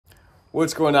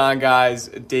What's going on, guys?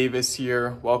 Davis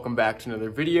here. Welcome back to another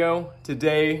video.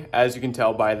 Today, as you can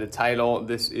tell by the title,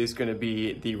 this is going to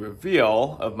be the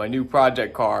reveal of my new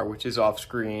project car, which is off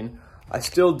screen. I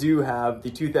still do have the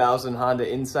 2000 Honda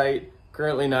Insight,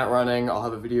 currently not running. I'll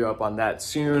have a video up on that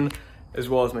soon, as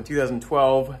well as my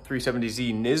 2012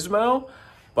 370Z Nismo.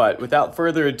 But without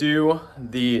further ado,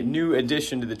 the new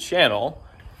addition to the channel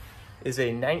is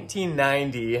a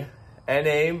 1990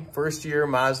 NA first year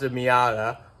Mazda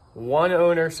Miata, one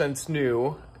owner since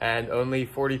new and only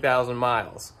 40,000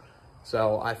 miles.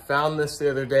 So I found this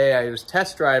the other day. I was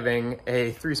test driving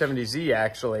a 370Z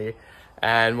actually,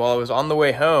 and while I was on the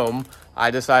way home,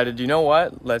 I decided, you know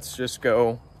what, let's just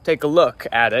go take a look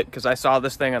at it, because I saw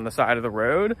this thing on the side of the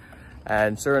road,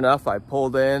 and sure enough, I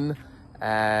pulled in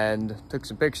and took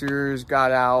some pictures,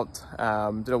 got out,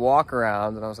 did a walk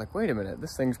around, and I was like, wait a minute,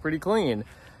 this thing's pretty clean.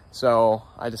 So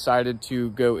I decided to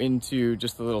go into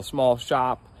just a little small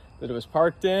shop that it was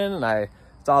parked in, and I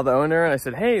saw the owner and I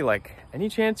said, hey, like, any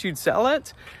chance you'd sell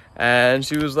it? And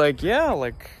she was like, yeah,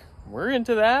 like, we're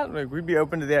into that, like, we'd be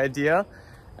open to the idea.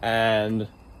 And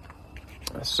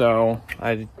so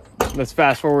let's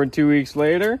fast forward 2 weeks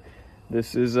later.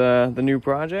 This is the new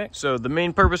project. So the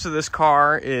main purpose of this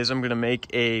car is I'm gonna make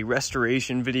a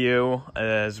restoration video,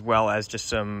 as well as just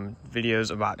some videos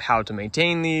about how to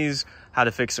maintain these, how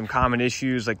to fix some common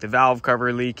issues like the valve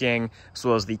cover leaking, as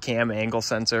well as the cam angle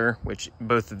sensor, which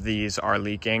both of these are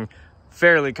leaking.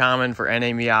 Fairly common for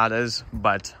NA Miatas,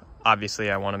 but obviously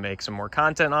I wanna make some more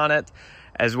content on it,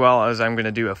 as well as I'm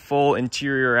gonna do a full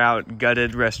interior out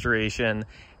gutted restoration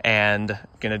and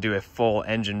gonna do a full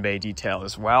engine bay detail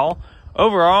as well.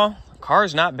 Overall,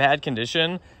 car's not bad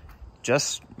condition,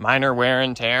 just minor wear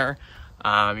and tear.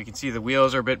 You can see the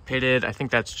wheels are a bit pitted. I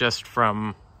think that's just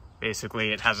from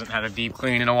basically it hasn't had a deep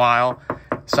clean in a while.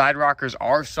 Side rockers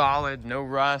are solid, no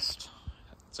rust.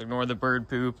 Let's ignore the bird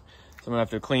poop. So I'm gonna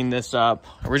have to clean this up.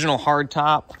 Original hard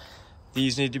top,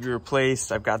 these need to be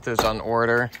replaced. I've got those on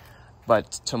order.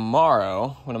 But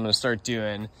tomorrow, what I'm gonna start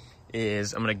doing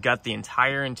is I'm gonna gut the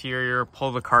entire interior,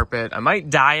 pull the carpet. I might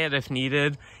dye it if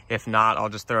needed. If not, I'll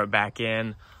just throw it back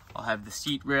in. I'll have the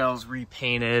seat rails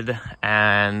repainted,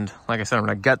 and like I said, I'm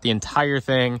gonna gut the entire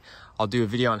thing. I'll do a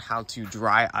video on how to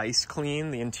dry ice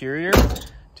clean the interior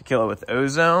to kill it with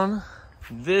ozone.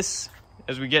 This,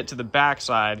 as we get to the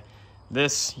backside,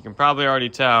 this, you can probably already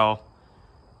tell,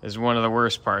 is one of the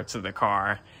worst parts of the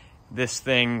car. This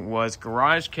thing was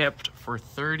garage kept for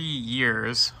 30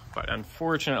 years, but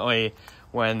unfortunately,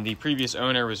 when the previous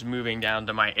owner was moving down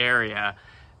to my area,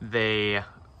 they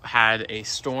had a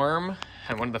storm,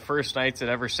 and one of the first nights it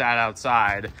ever sat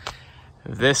outside,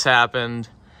 this happened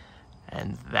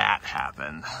and that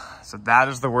happened. So that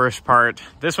is the worst part.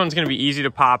 This one's gonna be easy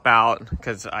to pop out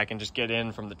because I can just get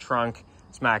in from the trunk,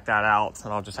 smack that out,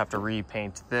 and I'll just have to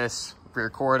repaint this rear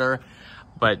quarter.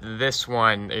 But this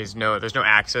one is there's no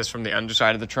access from the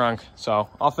underside of the trunk, so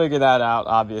I'll figure that out,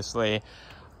 obviously.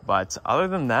 But other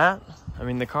than that, I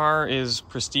mean, the car is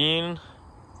pristine,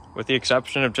 with the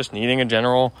exception of just needing a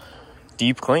general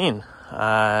deep clean.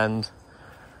 And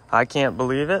I can't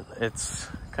believe it. It's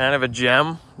kind of a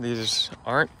gem. There's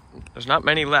not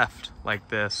many left like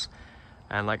this.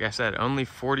 And like I said, only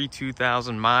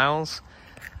 42,000 miles.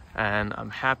 And I'm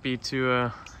happy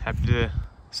to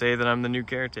say that I'm the new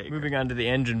caretaker. Moving on to the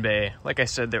engine bay. Like I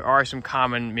said, there are some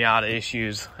common Miata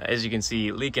issues. As you can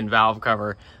see, leaking valve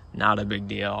cover, not a big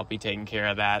deal. I'll be taking care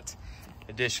of that.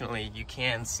 Additionally, you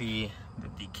can see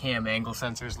that the cam angle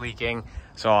sensor is leaking,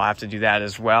 so I'll have to do that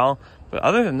as well. But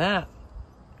other than that,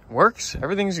 works.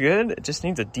 Everything's good. It just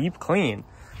needs a deep clean.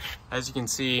 As you can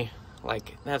see,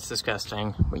 like, that's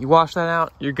disgusting. But you wash that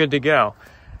out, you're good to go.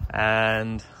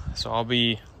 And so I'll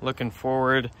be looking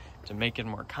forward to making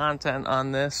more content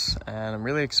on this, and I'm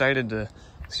really excited to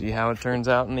see how it turns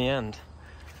out in the end.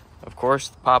 Of course,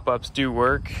 the pop-ups do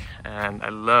work, and I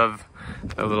love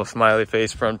the little smiley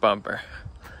face front bumper.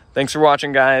 Thanks for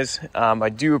watching, guys. I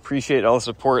do appreciate all the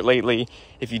support lately.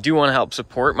 If you do want to help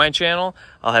support my channel,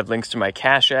 I'll have links to my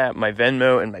Cash App, my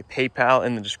Venmo, and my PayPal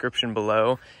in the description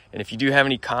below. And if you do have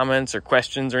any comments or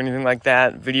questions or anything like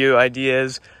that, video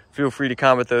ideas, feel free to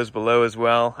comment those below as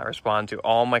well. I respond to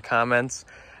all my comments,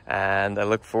 and I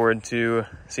look forward to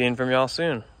seeing from y'all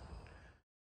soon.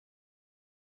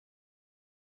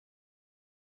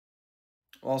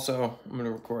 Also, I'm going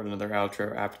to record another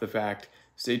outro after the fact.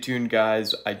 Stay tuned,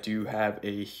 guys. I do have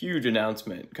a huge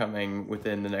announcement coming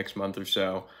within the next month or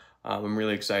so. I'm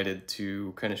really excited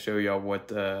to kind of show y'all what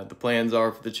the plans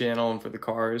are for the channel and for the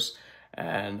cars,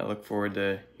 and I look forward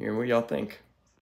to hearing what y'all think.